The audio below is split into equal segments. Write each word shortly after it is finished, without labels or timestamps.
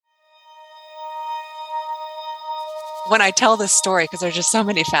when I tell this story, because there's just so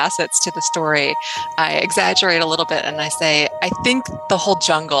many facets to the story, I exaggerate a little bit and I say, I think the whole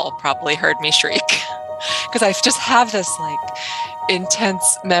jungle probably heard me shriek. Because I just have this like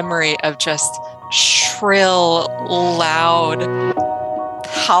intense memory of just shrill, loud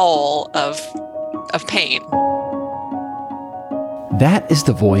howl of pain. That is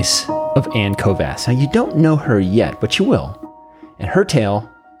the voice of Ann Kovass. Now, you don't know her yet, but you will. And her tale,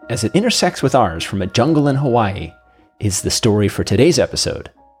 as it intersects with ours from a jungle in Hawaii, is the story for today's episode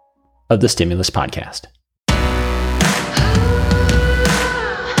of the Stimulus Podcast.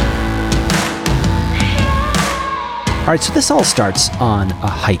 All right, so this all starts on a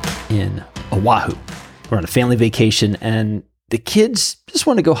hike in Oahu. We're on a family vacation, and the kids just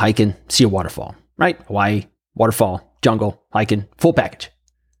want to go hiking, see a waterfall, right? Hawaii, waterfall, jungle, hiking, full package.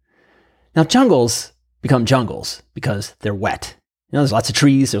 Now, jungles become jungles because they're wet. You know, there's lots of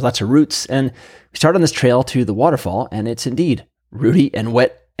trees, there's lots of roots, and we start on this trail to the waterfall, and it's indeed rooty and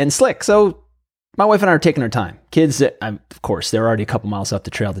wet and slick. So my wife and I are taking our time. Kids, of course, they're already a couple miles up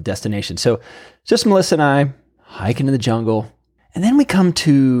the trail to destination. So just Melissa and I hiking in the jungle, and then we come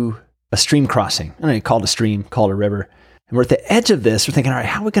to a stream crossing. I don't know, call it a stream, call it a river. And we're at the edge of this. We're thinking, all right,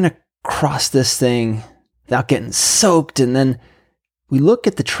 how are we going to cross this thing without getting soaked? And then we look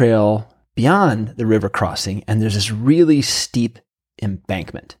at the trail beyond the river crossing, and there's this really steep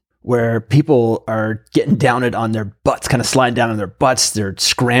embankment where people are getting down it on their butts, kind of sliding down on their butts. They're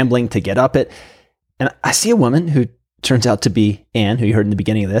scrambling to get up it. And I see a woman who turns out to be Ann, who you heard in the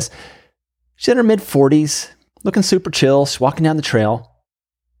beginning of this. She's in her mid-40s, looking super chill. She's walking down the trail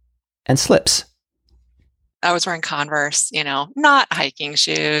and slips. I was wearing Converse, not hiking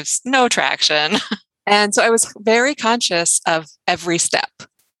shoes, no traction. And so I was very conscious of every step.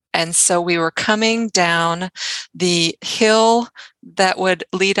 And so we were coming down the hill that would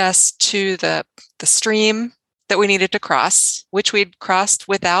lead us to the stream that we needed to cross, which we'd crossed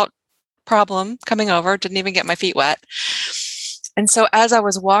without problem coming over, didn't even get my feet wet. And so as I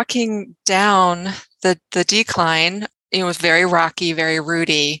was walking down the decline, it was very rocky, very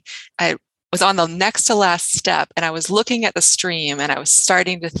rooty. I was on the next to last step and I was looking at the stream and I was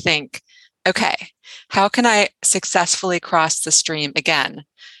starting to think, okay, how can I successfully cross the stream again?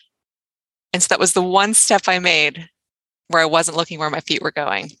 And so that was the one step I made where I wasn't looking where my feet were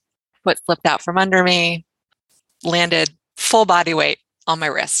going. Foot slipped out from under me, landed full body weight on my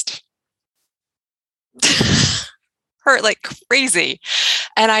wrist. Hurt like crazy.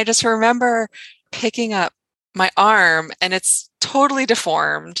 And I just remember picking up my arm and it's totally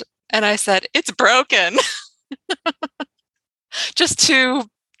deformed. And I said, it's broken. Just to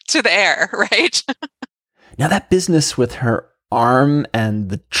the air, right? Now that business with her arm and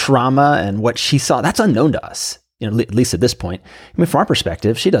the trauma and what she saw, that's unknown to us, at least at this point. I mean, from our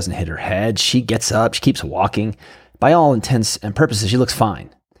perspective, she doesn't hit her head. She gets up, she keeps walking. By all intents and purposes, she looks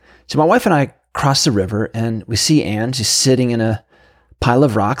fine. So my wife and I cross the river and we see Ann. She's sitting in a pile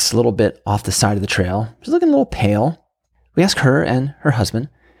of rocks a little bit off the side of the trail. She's looking a little pale. We ask her and her husband,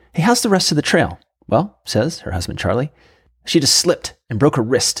 hey, how's the rest of the trail? Well, says her husband, Charlie, she just slipped and broke her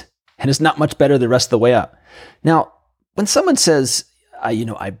wrist and is not much better the rest of the way up. Now, when someone says,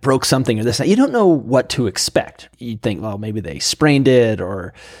 I broke something or this, you don't know what to expect. You'd think, well, maybe they sprained it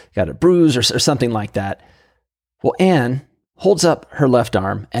or got a bruise or something like that. Well, Ann holds up her left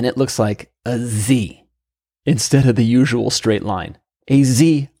arm and it looks like a Z instead of the usual straight line, a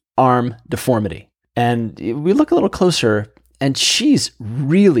Z arm deformity. And we look a little closer and she's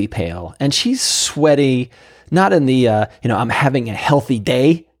really pale and she's sweaty, not in the, I'm having a healthy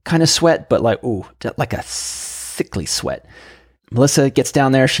day kind of sweat, but like a sickly sweat. Melissa gets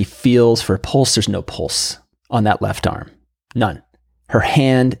down there. She feels for a pulse. There's no pulse on that left arm. None. Her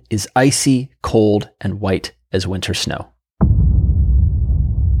hand is icy, cold, and white as winter snow.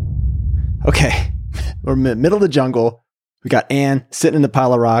 Okay. We're in the middle of the jungle. We got Ann sitting in the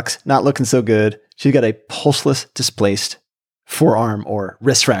pile of rocks, not looking so good. She's got a pulseless, displaced forearm or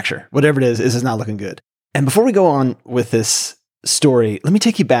wrist fracture. Whatever it is, this is not looking good. And before we go on with this story, let me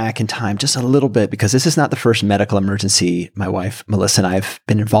take you back in time just a little bit, because this is not the first medical emergency my wife, Melissa, and I have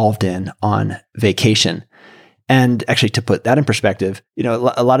been involved in on vacation. And actually, to put that in perspective,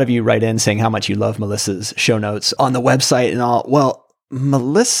 a lot of you write in saying how much you love Melissa's show notes on the website and all. Well,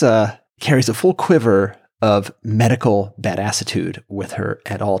 Melissa carries a full quiver of medical badassitude with her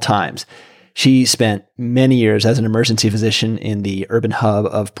at all times. She spent many years as an emergency physician in the urban hub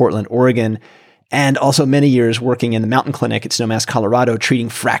of Portland, Oregon, and also many years working in the mountain clinic at Snowmass, Colorado, treating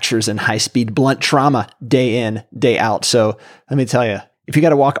fractures and high-speed blunt trauma day in, day out. So let me tell you, if you got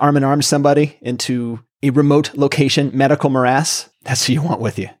to walk arm in arm with somebody into a remote location, medical morass, that's who you want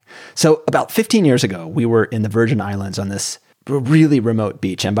with you. So about 15 years ago, we were in the Virgin Islands on this really remote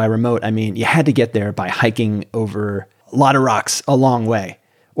beach. And by remote, I mean you had to get there by hiking over a lot of rocks a long way,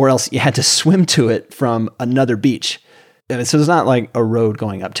 or else you had to swim to it from another beach. And so there's not like a road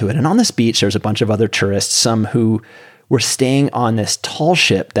going up to it. And on this beach, there's a bunch of other tourists, some who were staying on this tall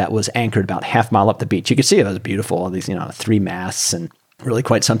ship that was anchored about half mile up the beach. You could see it was beautiful, all these, 3 masts and really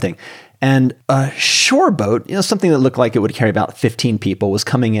quite something. And a shore boat, something that looked like it would carry about 15 people, was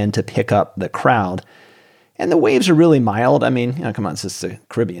coming in to pick up the crowd. And the waves are really mild. I mean, come on, it's just the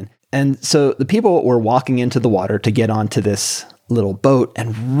Caribbean. And so the people were walking into the water to get onto this little boat.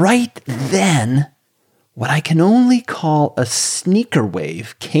 And right then, what I can only call a sneaker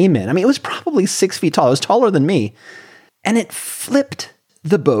wave came in. I mean, it was probably 6 feet tall. It was taller than me. And it flipped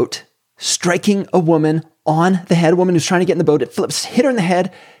the boat, striking a woman on the head, a woman who's trying to get in the boat. It flips, hit her in the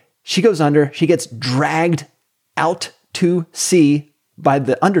head. She goes under. She gets dragged out to sea by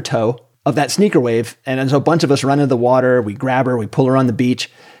the undertow of that sneaker wave. And so a bunch of us run into the water. We grab her. We pull her on the beach.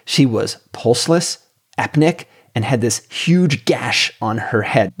 She was pulseless, apneic, and had this huge gash on her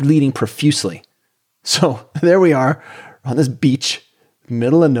head, bleeding profusely. So there we are on this beach,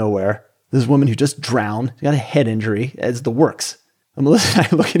 middle of nowhere. This woman who just drowned, got a head injury, as the works. And Melissa and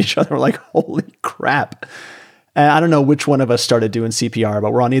I look at each other, we're like, holy crap. And I don't know which one of us started doing CPR,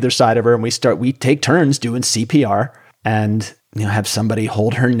 but we're on either side of her and we take turns doing CPR and have somebody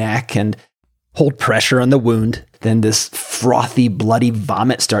hold her neck and hold pressure on the wound. Then this frothy, bloody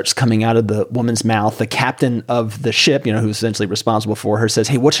vomit starts coming out of the woman's mouth. The captain of the ship, who's essentially responsible for her, says,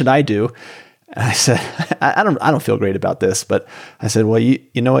 "Hey, what should I do?" And I said, I don't feel great about this, but I said, well, you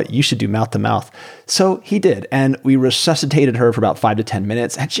know what? You should do mouth to mouth. So he did. And we resuscitated her for about 5 to 10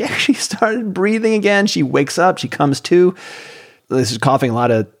 minutes. And she actually started breathing again. She wakes up, she comes to. This is coughing, a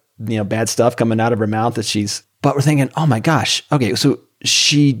lot of, bad stuff coming out of her mouth but we're thinking, oh my gosh. Okay. So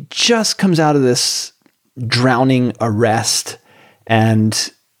she just comes out of this drowning arrest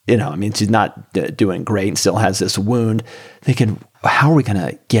and, she's not doing great and still has this wound, thinking, how are we going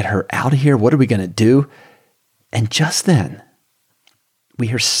to get her out of here? What are we going to do? And just then, we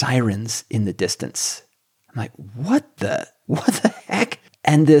hear sirens in the distance. I'm like, what the heck?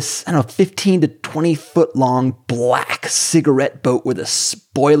 And this, 15 to 20 foot long black cigarette boat with a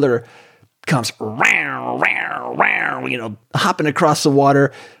spoiler comes hopping across the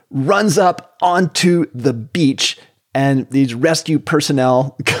water, runs up onto the beach, and these rescue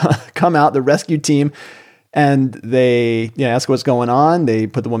personnel come out, the rescue team, and they ask what's going on. They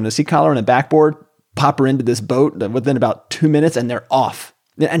put the woman in a seat collar and a backboard, pop her into this boat within about 2 minutes, and they're off.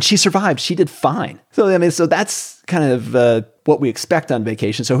 And she survived. She did fine. So that's kind of what we expect on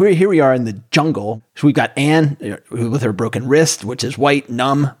vacation. So here we are in the jungle. So we've got Anne with her broken wrist, which is white,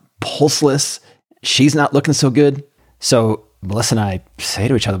 numb, pulseless. She's not looking so good. So Melissa and I say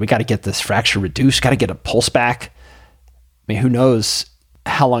to each other, we got to get this fracture reduced, got to get a pulse back. I mean, who knows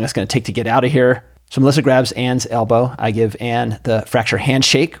how long it's going to take to get out of here. So Melissa grabs Anne's elbow. I give Anne the fracture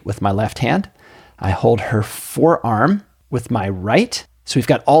handshake with my left hand. I hold her forearm with my right. So we've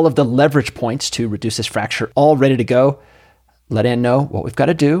got all of the leverage points to reduce this fracture all ready to go. Let Anne know what we've got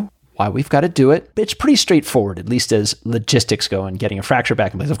to do, why we've got to do it. It's pretty straightforward, at least as logistics go in getting a fracture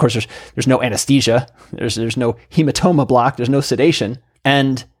back in place. Of course, there's no anesthesia. There's no hematoma block. There's no sedation.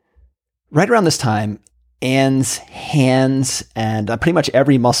 And right around this time, Anne's hands and pretty much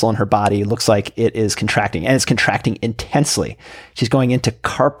every muscle in her body looks like it is contracting, and it's contracting intensely. She's going into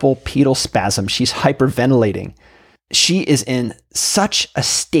carpal pedal spasm. She's hyperventilating. She is in such a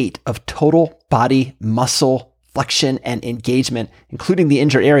state of total body muscle flexion and engagement, including the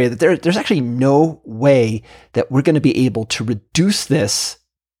injured area, that there's actually no way that we're going to be able to reduce this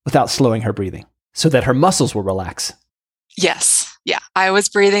without slowing her breathing so that her muscles will relax. Yes. Yeah. I was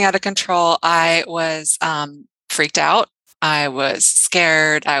breathing out of control. I was freaked out. I was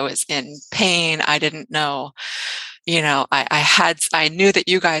scared. I was in pain. I didn't know, I knew that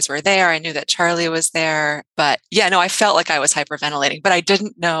you guys were there. I knew that Charlie was there, but I felt like I was hyperventilating, but I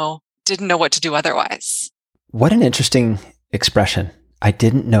didn't know what to do otherwise. What an interesting expression. I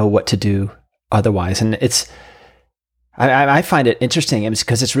didn't know what to do otherwise. And I find it interesting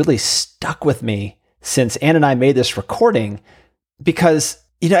because it's really stuck with me since Anne and I made this recording, because,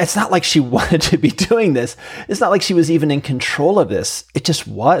 it's not like she wanted to be doing this. It's not like she was even in control of this. It just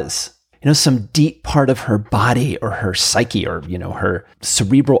was, some deep part of her body or her psyche or, her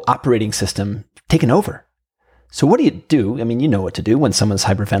cerebral operating system taken over. So what do you do? I mean, you know what to do when someone's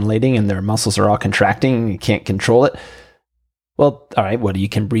hyperventilating and their muscles are all contracting and you can't control it. Well, all right, you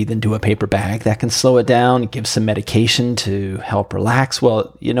can breathe into a paper bag. That can slow it down, give some medication to help relax.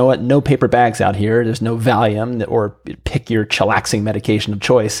 Well, you know what? No paper bags out here. There's no Valium, or pick your chillaxing medication of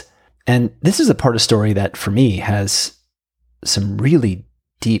choice. And this is a part of the story that, for me, has some really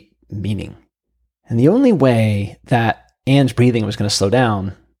deep meaning. And the only way that Anne's breathing was going to slow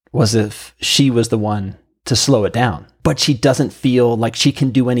down was if she was the one to slow it down. But she doesn't feel like she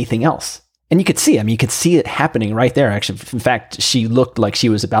can do anything else. And you could see, you could see it happening right there. Actually, in fact, she looked like she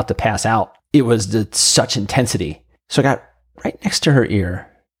was about to pass out. It was such intensity. So I got right next to her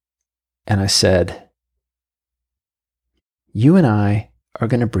ear and I said, you and I are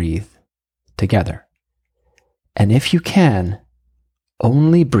going to breathe together. And if you can,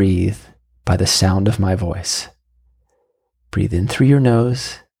 only breathe by the sound of my voice. Breathe in through your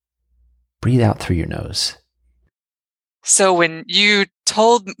nose, breathe out through your nose. So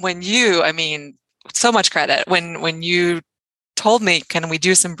so much credit when you told me, can we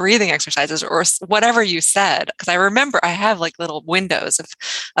do some breathing exercises or whatever you said? Because I remember I have like little windows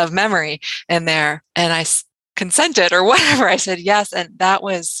of memory in there, and I consented or whatever. I said yes. And that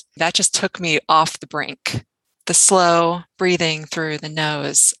just took me off the brink. The slow breathing through the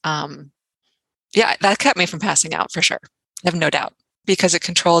nose. That kept me from passing out for sure. I have no doubt, because it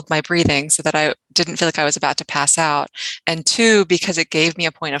controlled my breathing so that I didn't feel like I was about to pass out. And 2, because it gave me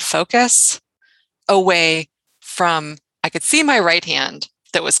a point of focus away from, I could see my right hand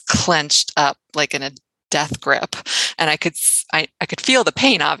that was clenched up like in a death grip. And I could feel the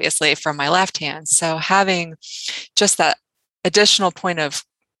pain, obviously, from my left hand. So having just that additional point of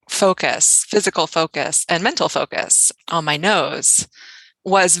focus, physical focus and mental focus on my nose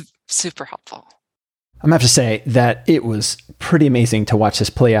was super helpful. I'm going to have to say that it was pretty amazing to watch this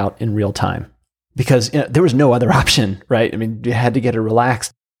play out in real time, because there was no other option, right? You had to get her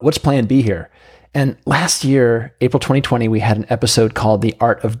relaxed. What's plan B here? And last year, April 2020, we had an episode called The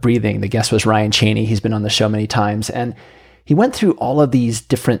Art of Breathing. The guest was Ryan Cheney. He's been on the show many times. And he went through all of these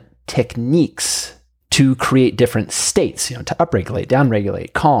different techniques to create different states, to upregulate,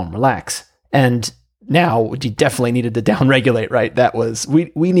 downregulate, calm, relax. And now you definitely needed to downregulate, right? That was,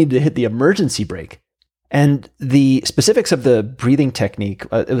 we needed to hit the emergency brake. And the specifics of the breathing technique,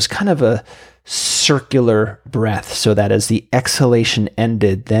 it was kind of a circular breath, so that as the exhalation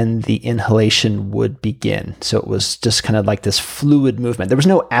ended, then the inhalation would begin. So it was just kind of like this fluid movement. There was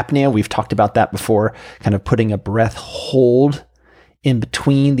no apnea. We've talked about that before, kind of putting a breath hold in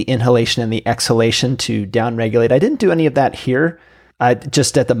between the inhalation and the exhalation to downregulate. I didn't do any of that here. I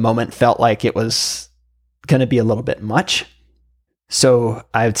just at the moment felt like it was going to be a little bit much. So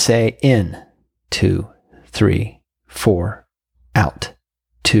I would say in, 2, 3, 4, out,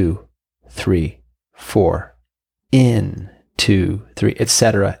 2, 3, 4, in, 2, 3,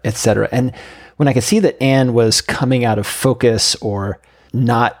 etc., etc. And when I could see that Anne was coming out of focus or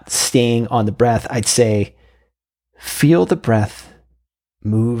not staying on the breath, I'd say, feel the breath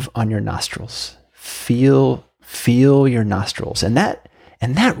move on your nostrils. Feel your nostrils. And that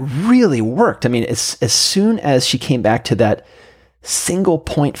really worked. As soon as she came back to that single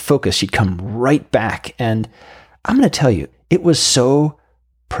point focus, she'd come right back. And I'm going to tell you, it was so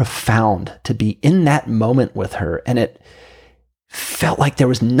profound to be in that moment with her. And it felt like there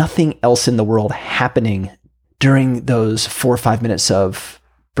was nothing else in the world happening during those 4 or 5 minutes of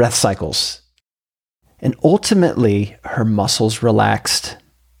breath cycles. And ultimately, her muscles relaxed.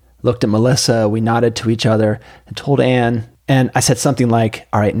 Looked at Melissa, we nodded to each other and told Anne, and I said something like,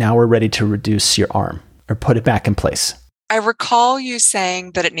 all right, now we're ready to reduce your arm or put it back in place. I recall you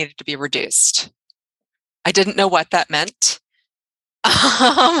saying that it needed to be reduced. I didn't know what that meant.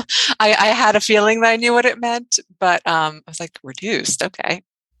 I had a feeling that I knew what it meant, but I was like, reduced, okay.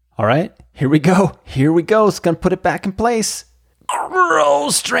 All right, here we go. It's going to put it back in place.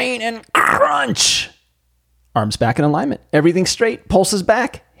 Roll, strain, and crunch. Arms back in alignment. Everything straight. Pulse is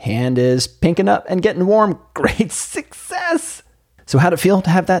back. Hand is pinking up and getting warm. Great success. So how'd it feel to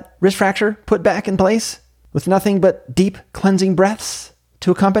have that wrist fracture put back in place with nothing but deep cleansing breaths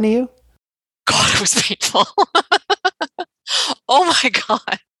to accompany you? God, it was painful. Oh my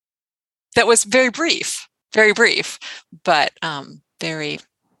God. That was very brief, but very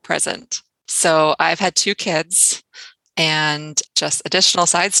present. So I've had 2 kids, and just additional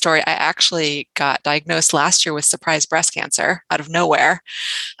side story, I actually got diagnosed last year with surprise breast cancer out of nowhere,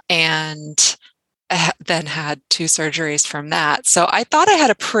 and then had 2 surgeries from that. So I thought I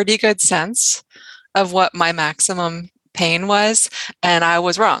had a pretty good sense of what my maximum pain was, and I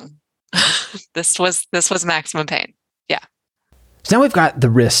was wrong. This was maximum pain. Yeah. So now we've got the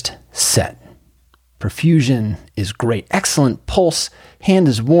wrist set. Perfusion is great. Excellent pulse. Hand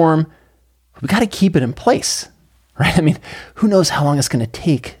is warm. We got to keep it in place. right? I mean, who knows how long it's going to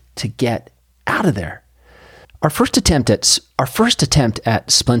take to get out of there? Our first attempt at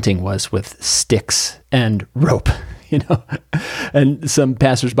splinting was with sticks and rope, and some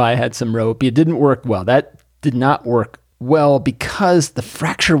passersby had some rope. It didn't work well. That did not work well because the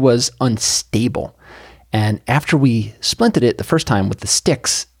fracture was unstable. And after we splinted it the first time with the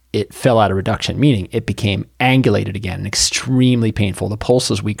sticks, it fell out of reduction, meaning it became angulated again and extremely painful. The pulse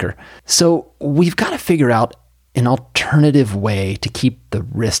was weaker. So we've got to figure out an alternative way to keep the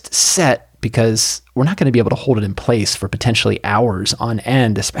wrist set, because we're not going to be able to hold it in place for potentially hours on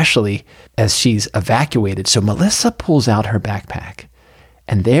end, especially as she's evacuated. So Melissa pulls out her backpack,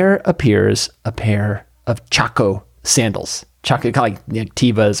 and there appears a pair of Chaco sandals, Chaco, like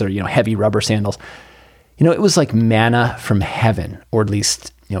Tevas or heavy rubber sandals. It was like manna from heaven, or at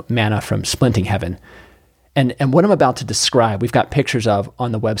least manna from splinting heaven. And what I'm about to describe, we've got pictures of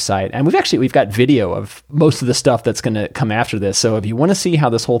on the website, and we've got video of most of the stuff that's going to come after this. So if you want to see how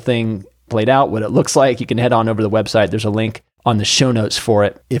this whole thing played out, what it looks like, you can head on over to the website. There's a link on the show notes for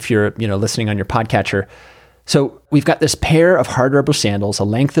it if you're listening on your podcatcher. So we've got this pair of hard rubber sandals, a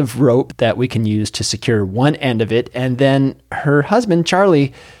length of rope that we can use to secure one end of it, and then her husband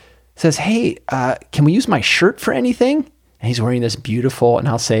Charlie says, "Hey, can we use my shirt for anything?" And he's wearing this beautiful, and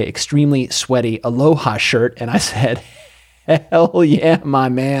I'll say extremely sweaty Aloha shirt. And I said, "Hell yeah, my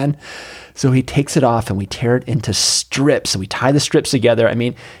man." So he takes it off and we tear it into strips, and we tie the strips together. I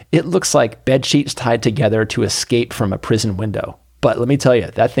mean, it looks like bed sheets tied together to escape from a prison window. But let me tell you,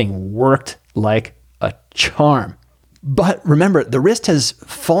 that thing worked like a charm. But remember, the wrist has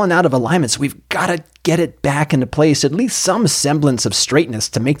fallen out of alignment, so we've got to get it back into place, at least some semblance of straightness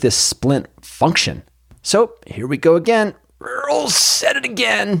to make this splint function. So here we go again. Earl said it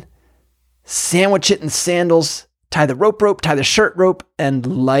again. Sandwich it in sandals, tie the rope, tie the shirt rope,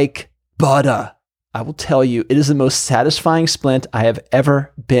 and like butter, I will tell you, it is the most satisfying splint I have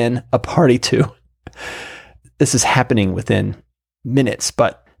ever been a party to. This is happening within minutes,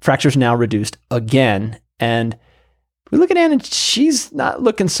 but fracture's now reduced again, and we look at Anne and she's not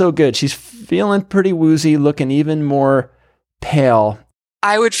looking so good. She's feeling pretty woozy, looking even more pale.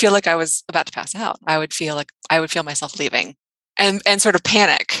 I would feel like I was about to pass out. I would feel myself leaving and sort of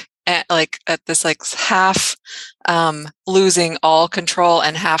panic at this half losing all control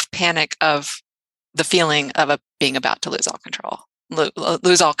and half panic of the feeling of being about to lose all control,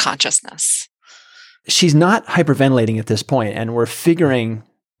 lose all consciousness. She's not hyperventilating at this point, and we're figuring,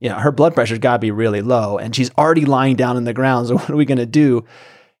 her blood pressure's got to be really low, and she's already lying down on the ground. So what are we going to do?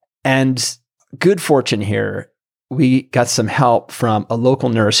 And good fortune here, we got some help from a local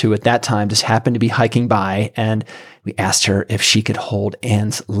nurse who at that time just happened to be hiking by, and we asked her if she could hold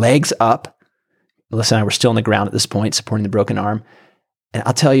Anne's legs up. Melissa and I were still on the ground at this point, supporting the broken arm. And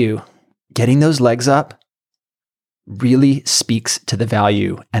I'll tell you, getting those legs up really speaks to the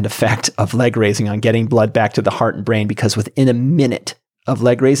value and effect of leg raising on getting blood back to the heart and brain, because within a minute of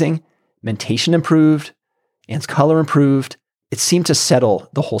leg raising, mentation improved, Anne's color improved. It seemed to settle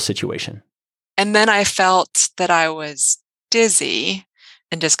the whole situation. And then I felt that I was dizzy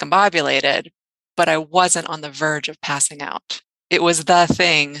and discombobulated, but I wasn't on the verge of passing out. It was the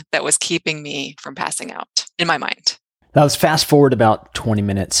thing that was keeping me from passing out in my mind. That was fast forward about 20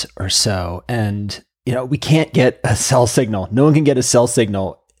 minutes or so. And, we can't get a cell signal. No one can get a cell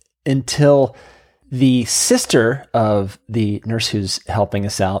signal until the sister of the nurse who's helping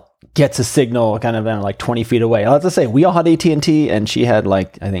us out gets a signal kind of 20 feet away. I'll have to say, we all had AT&T and she had I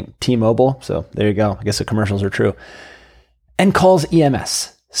think T-Mobile. So there you go. I guess the commercials are true. And calls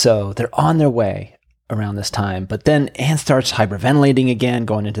EMS. So they're on their way around this time. But then Anne starts hyperventilating again,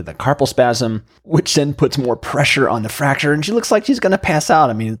 going into the carpal spasm, which then puts more pressure on the fracture. And she looks like she's going to pass out.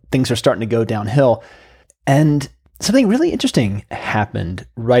 I mean, things are starting to go downhill. And something really interesting happened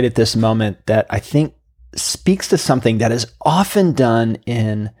right at this moment that I think speaks to something that is often done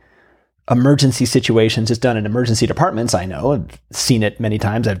in emergency situations. It's done in emergency departments. I know, I've seen it many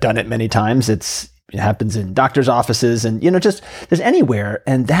times. I've done it many times. It happens in doctors' offices and, just there's anywhere.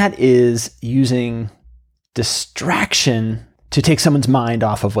 And that is using distraction to take someone's mind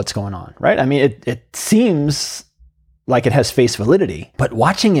off of what's going on, right? I mean, it seems like it has face validity, but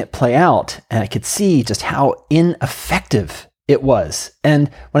watching it play out, and I could see just how ineffective it was. And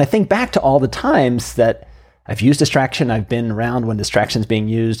when I think back to all the times that I've used distraction, I've been around when distraction's being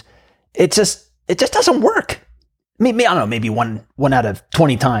used, it just doesn't work. Maybe, I don't know, maybe one out of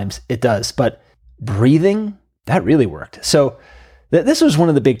 20 times it does, but breathing, that really worked. So this was one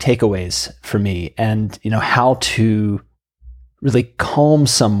of the big takeaways for me, and how to really calm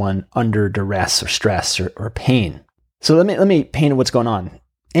someone under duress or stress or pain. So let me paint what's going on.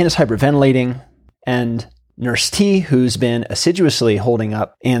 Anne is hyperventilating, and Nurse T, who's been assiduously holding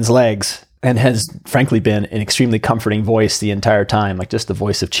up Anne's legs and has frankly been an extremely comforting voice the entire time, like just the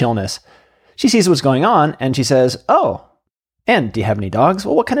voice of chillness. She sees what's going on and she says, "Oh, Anne, do you have any dogs?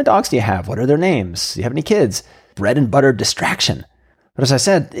 Well, what kind of dogs do you have? What are their names? Do you have any kids?" Bread and butter distraction. But as I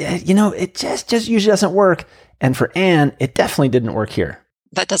said, it just usually doesn't work. And for Anne, it definitely didn't work here.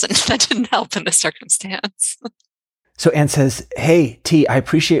 That didn't help in this circumstance. So Anne says, "Hey, T, I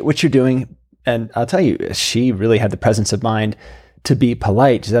appreciate what you're doing." And I'll tell you, she really had the presence of mind to be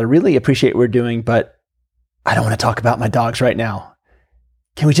polite. She said, "I really appreciate what we're doing, but I don't want to talk about my dogs right now.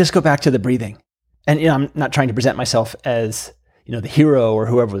 Can we just go back to the breathing?" And I'm not trying to present myself as, the hero or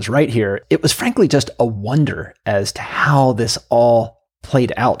whoever was right here. It was frankly just a wonder as to how this all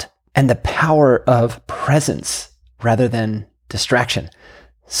played out and the power of presence rather than distraction.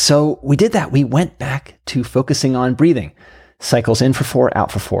 So we did that. We went back to focusing on breathing. Cycles in for 4,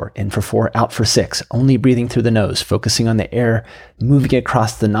 out for 4, in for 4, out for 6, only breathing through the nose, focusing on the air moving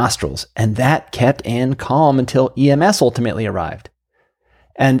across the nostrils. And that kept Anne calm until EMS ultimately arrived.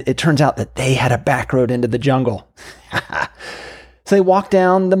 And it turns out that they had a back road into the jungle. So they walk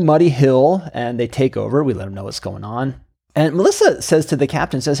down the muddy hill and they take over. We let them know what's going on. And Melissa says to the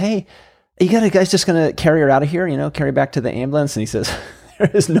captain, "Hey, you guys just going to carry her out of here, carry back to the ambulance?" And he says, "There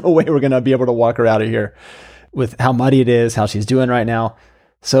is no way we're going to be able to walk her out of here with how muddy it is, how she's doing right now."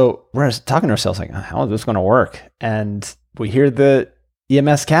 So we're talking to ourselves like, how is this going to work? And we hear the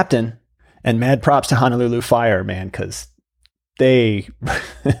EMS captain, and mad props to Honolulu Fire, man, because they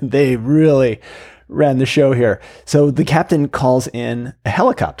really ran the show here. So the captain calls in a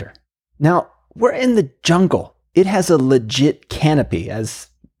helicopter. Now, we're in the jungle. It has a legit canopy, as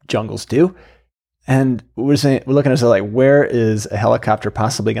jungles do. And we're looking at it like, where is a helicopter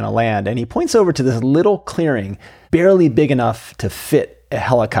possibly going to land? And he points over to this little clearing, barely big enough to fit a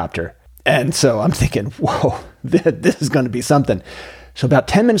helicopter. And so I'm thinking, whoa, this is going to be something. So about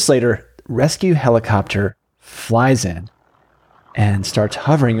 10 minutes later, rescue helicopter flies in and starts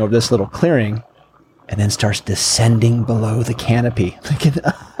hovering over this little clearing and then starts descending below the canopy. I'm thinking,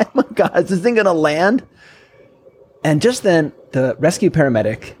 oh my God, is this thing going to land? And just then, the rescue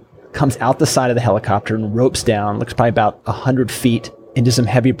paramedic comes out the side of the helicopter and ropes down, looks probably about 100 feet into some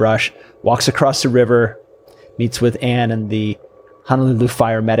heavy brush, walks across the river, meets with Anne and the Honolulu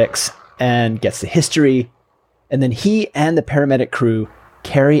Fire medics, and gets the history. And then he and the paramedic crew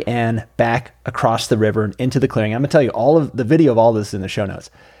carry Anne back across the river and into the clearing. I'm going to tell you all of the video of all this in the show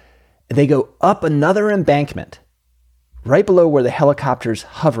notes. They go up another embankment right below where the helicopter's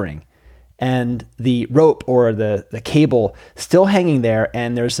hovering, and the rope or the cable still hanging there,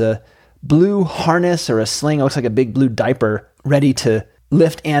 and there's a blue harness or a sling, it looks like a big blue diaper, ready to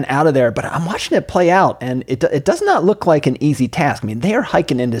lift Anne out of there. But I'm watching it play out, and it does not look like an easy task. I mean, they are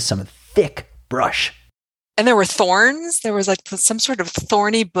hiking into some thick brush. And there were thorns. There was like some sort of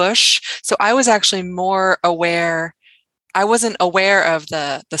thorny bush. So I was actually more aware. I wasn't aware of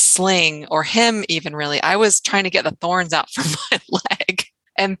the sling or him even really. I was trying to get the thorns out from my leg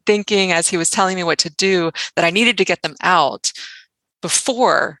and thinking as he was telling me what to do that I needed to get them out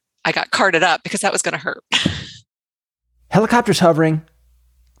before I got carted up because that was going to hurt. Helicopter's hovering,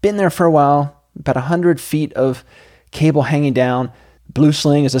 been there for a while, about 100 feet of cable hanging down. Blue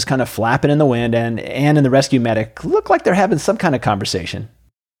sling is just kind of flapping in the wind, and Anne and the rescue medic look like they're having some kind of conversation.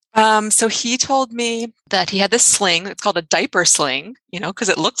 So he told me that he had this sling. It's called a diaper sling, because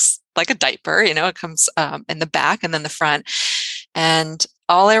it looks like a diaper, it comes in the back and then the front. And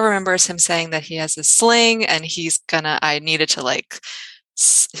all I remember is him saying that he has this sling and I needed to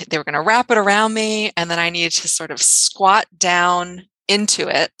they were going to wrap it around me. And then I needed to sort of squat down into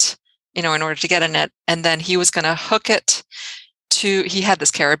it, in order to get in it. And then he was going to hook it he had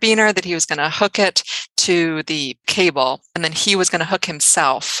this carabiner that he was going to hook it to the cable, and then he was going to hook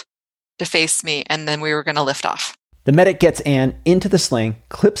himself to face me, and then we were going to lift off. The medic gets Anne into the sling,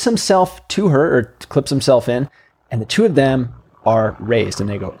 clips himself to her, or clips himself in, and the two of them are raised, and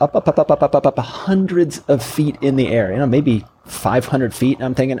they go up, up, up, up, up, up, up, up, hundreds of feet in the air, maybe 500 feet. And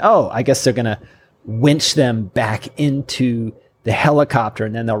I'm thinking, I guess they're going to winch them back into the helicopter,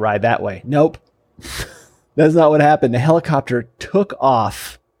 and then they'll ride that way. Nope. That's not what happened. The helicopter took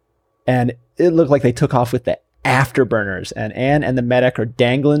off, and it looked like they took off with the afterburners. And Anne and the medic are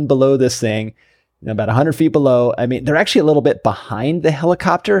dangling below this thing, about 100 feet below. I mean, they're actually a little bit behind the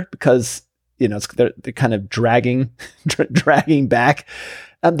helicopter because, they're kind of dragging back.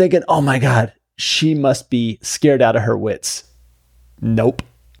 I'm thinking, oh my God, she must be scared out of her wits. Nope.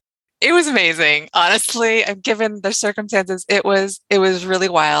 It was amazing. Honestly, given the circumstances, it was really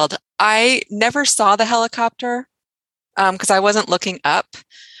wild. I never saw the helicopter because I wasn't looking up.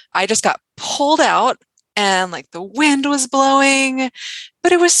 I just got pulled out and like the wind was blowing,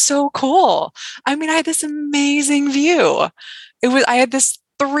 but it was so cool. I mean, I had this amazing view. I had this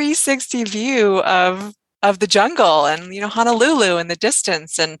 360 view of the jungle and, Honolulu in the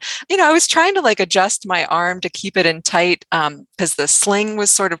distance. And, I was trying to like adjust my arm to keep it in tight, because the sling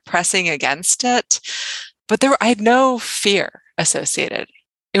was sort of pressing against it, but I had no fear associated.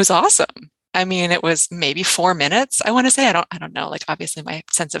 It was awesome. I mean, it was maybe 4 minutes. I want to say, I don't know. Like, obviously my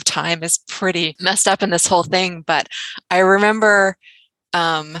sense of time is pretty messed up in this whole thing, but I remember,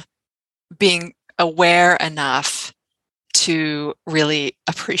 being aware enough to really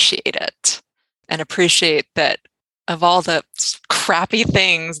appreciate it and appreciate that of all the crappy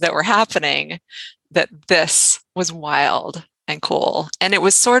things that were happening, that this was wild and cool. And it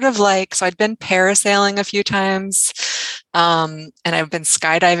was sort of like, so I'd been parasailing a few times, and I've been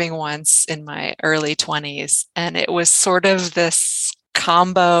skydiving once in my early 20s. And it was sort of this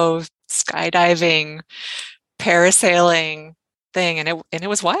combo skydiving, parasailing thing. And it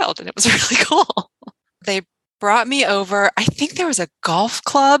was wild and it was really cool. They brought me over. I think there was a golf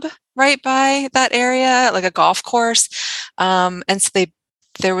club right by that area, like a golf course. And so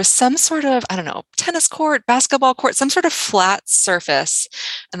there was some sort of, I don't know, tennis court, basketball court, some sort of flat surface.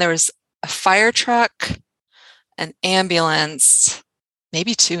 And there was a fire truck, an ambulance,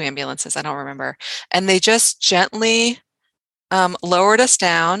 maybe 2 ambulances, I don't remember. And they just gently lowered us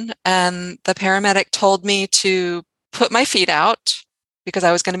down. And the paramedic told me to put my feet out because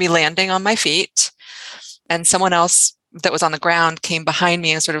I was going to be landing on my feet. And someone else that was on the ground came behind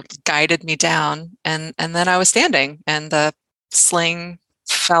me and sort of guided me down. And then I was standing and the sling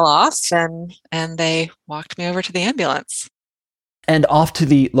fell off and they walked me over to the ambulance. And off to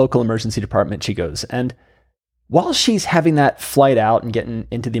the local emergency department she goes. And while she's having that flight out and getting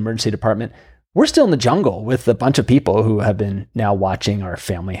into the emergency department, we're still in the jungle with a bunch of people who have been now watching. Our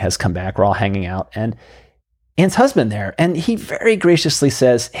family has come back. We're all hanging out. And Anne's husband there, and he very graciously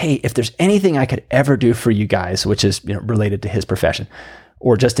says, hey, if there's anything I could ever do for you guys, which is related to his profession,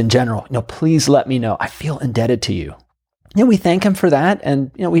 or just in general, please let me know. I feel indebted to you. We thank him for that.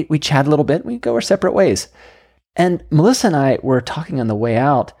 And, we chat a little bit. We go our separate ways. And Melissa and I were talking on the way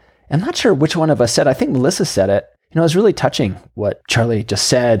out. I'm not sure which one of us said, I think Melissa said it. It was really touching what Charlie just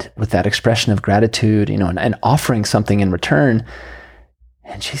said with that expression of gratitude, and offering something in return.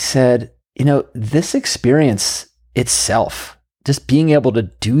 And she said, this experience itself, just being able to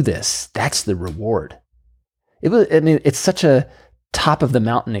do this, that's the reward. It's such a top of the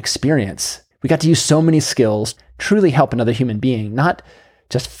mountain experience. We got to use so many skills, truly help another human being, not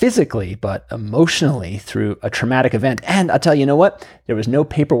just physically, but emotionally through a traumatic event. And I'll tell you, what? There was no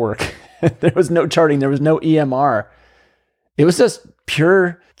paperwork. There was no charting. There was no EMR. It was just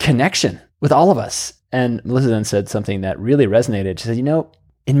pure connection with all of us. And Melissa then said something that really resonated. She said,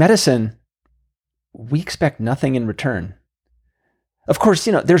 in medicine, we expect nothing in return. Of course,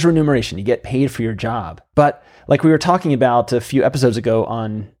 there's remuneration. You get paid for your job. But like we were talking about a few episodes ago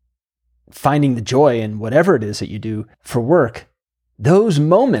on finding the joy in whatever it is that you do for work, those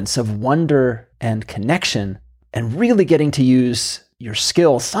moments of wonder and connection and really getting to use your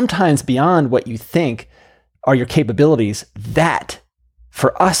skills, sometimes beyond what you think are your capabilities, that,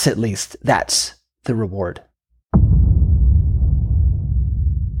 for us at least, that's the reward.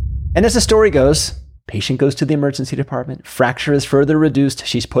 And as the story goes, patient goes to the emergency department. Fracture is further reduced.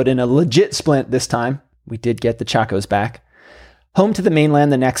 She's put in a legit splint this time. We did get the Chacos back. Home to the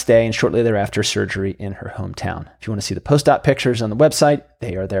mainland the next day, and shortly thereafter, surgery in her hometown. If you want to see the post-op pictures on the website,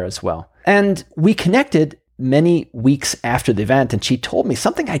 they are there as well. And we connected many weeks after the event, and she told me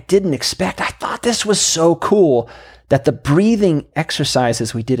something I didn't expect. I thought this was so cool, that the breathing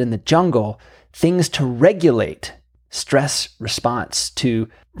exercises we did in the jungle, things to regulate stress response, to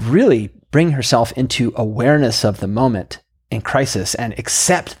really bring herself into awareness of the moment in crisis and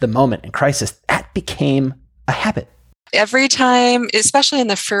accept the moment in crisis, that became a habit. Every time, especially in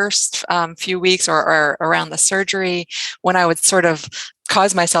the first few weeks or around the surgery, when I would sort of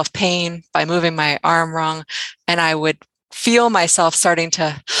cause myself pain by moving my arm wrong, and I would feel myself starting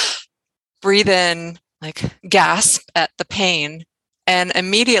to breathe in, like gasp at the pain, and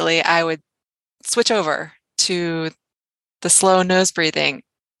immediately I would switch over to the slow nose breathing,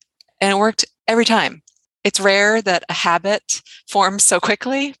 and it worked every time. It's rare that a habit forms so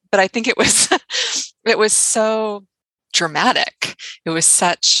quickly, but I think it was it was so dramatic. It was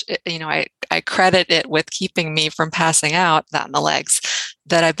such, I credit it with keeping me from passing out, that in the legs,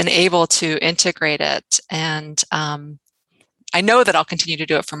 that I've been able to integrate it. And I know that I'll continue to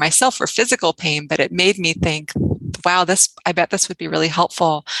do it for myself for physical pain, but it made me think, wow, I bet this would be really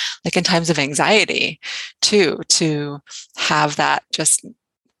helpful, like in times of anxiety too, to have that just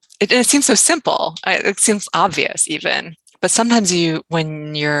it seems so simple. It seems obvious even. But sometimes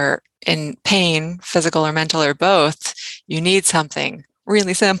when you're in pain, physical or mental or both, you need something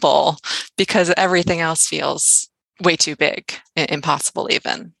really simple because everything else feels way too big, impossible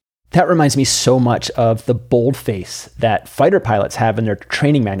even. That reminds me so much of the boldface that fighter pilots have in their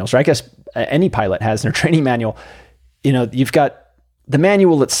training manuals, or I guess any pilot has in their training manual. You've got the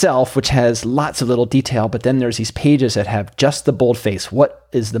manual itself, which has lots of little detail, but then there's these pages that have just the boldface. What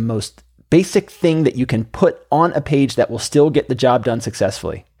is the most basic thing that you can put on a page that will still get the job done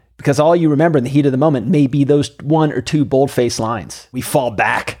successfully? Because all you remember in the heat of the moment may be those 1 or 2 boldface lines. We fall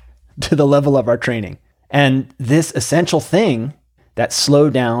back to the level of our training. And this essential thing, that slow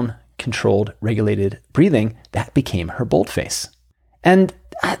down, controlled, regulated breathing, that became her boldface. And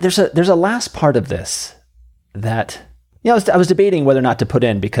there's a last part of this that, I was debating whether or not to put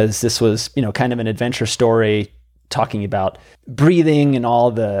in, because this was, kind of an adventure story talking about breathing and all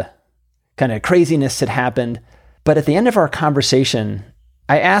the kind of craziness that happened. But at the end of our conversation,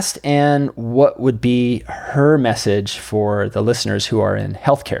 I asked Anne what would be her message for the listeners who are in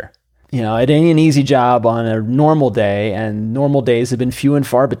healthcare. It ain't an easy job on a normal day, and normal days have been few and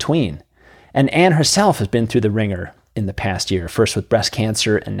far between. And Anne herself has been through the ringer in the past year, first with breast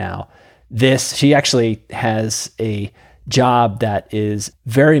cancer and now this. She actually has a job that is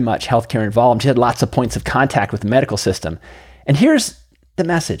very much healthcare involved. She had lots of points of contact with the medical system. And here's the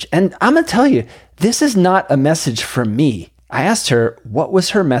message. And I'm going to tell you, this is not a message for me. I asked her, what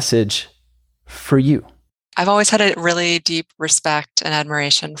was her message for you? I've always had a really deep respect and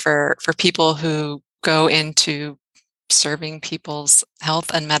admiration for people who go into serving people's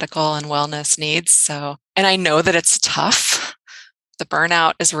health and medical and wellness needs. And I know that it's tough. The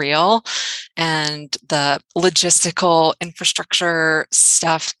burnout is real, and the logistical infrastructure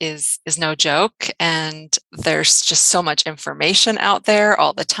stuff is no joke. And there's just so much information out there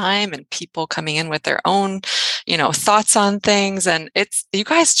all the time, and people coming in with their own, thoughts on things. And you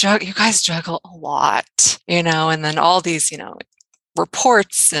guys juggle a lot, and then all these,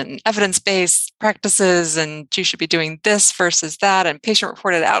 reports and evidence-based practices, and you should be doing this versus that, and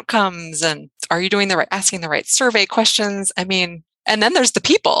patient-reported outcomes, and are you asking the right survey questions? And then there's the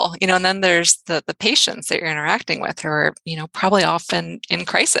people, and then there's the patients that you're interacting with who are, probably often in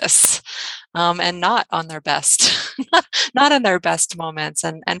crisis, and not on their best, not in their best moments,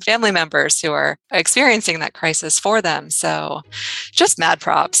 and family members who are experiencing that crisis for them. So just mad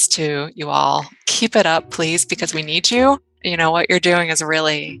props to you all. Keep it up, please, because we need you. What you're doing is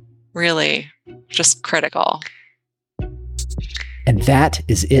really, really just critical. And that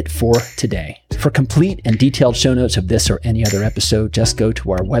is it for today. For complete and detailed show notes of this or any other episode, just go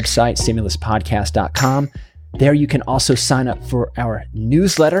to our website, stimuluspodcast.com. There you can also sign up for our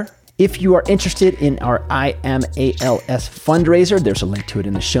newsletter. If you are interested in our I Am ALS fundraiser, there's a link to it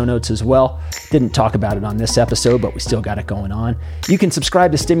in the show notes as well. Didn't talk about it on this episode, but we still got it going on. You can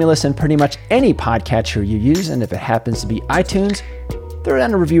subscribe to Stimulus in pretty much any podcatcher you use, and if it happens to be iTunes, throw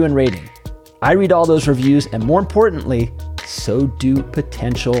down a review and rating. I read all those reviews, and more importantly, so do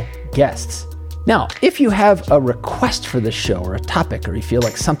potential guests. Now, if you have a request for this show or a topic, or you feel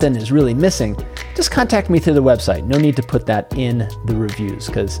like something is really missing, just contact me through the website. No need to put that in the reviews,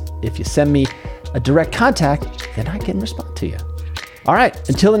 because if you send me a direct contact, then I can respond to you. All right,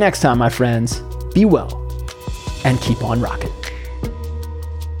 until the next time, my friends, be well and keep on rocking.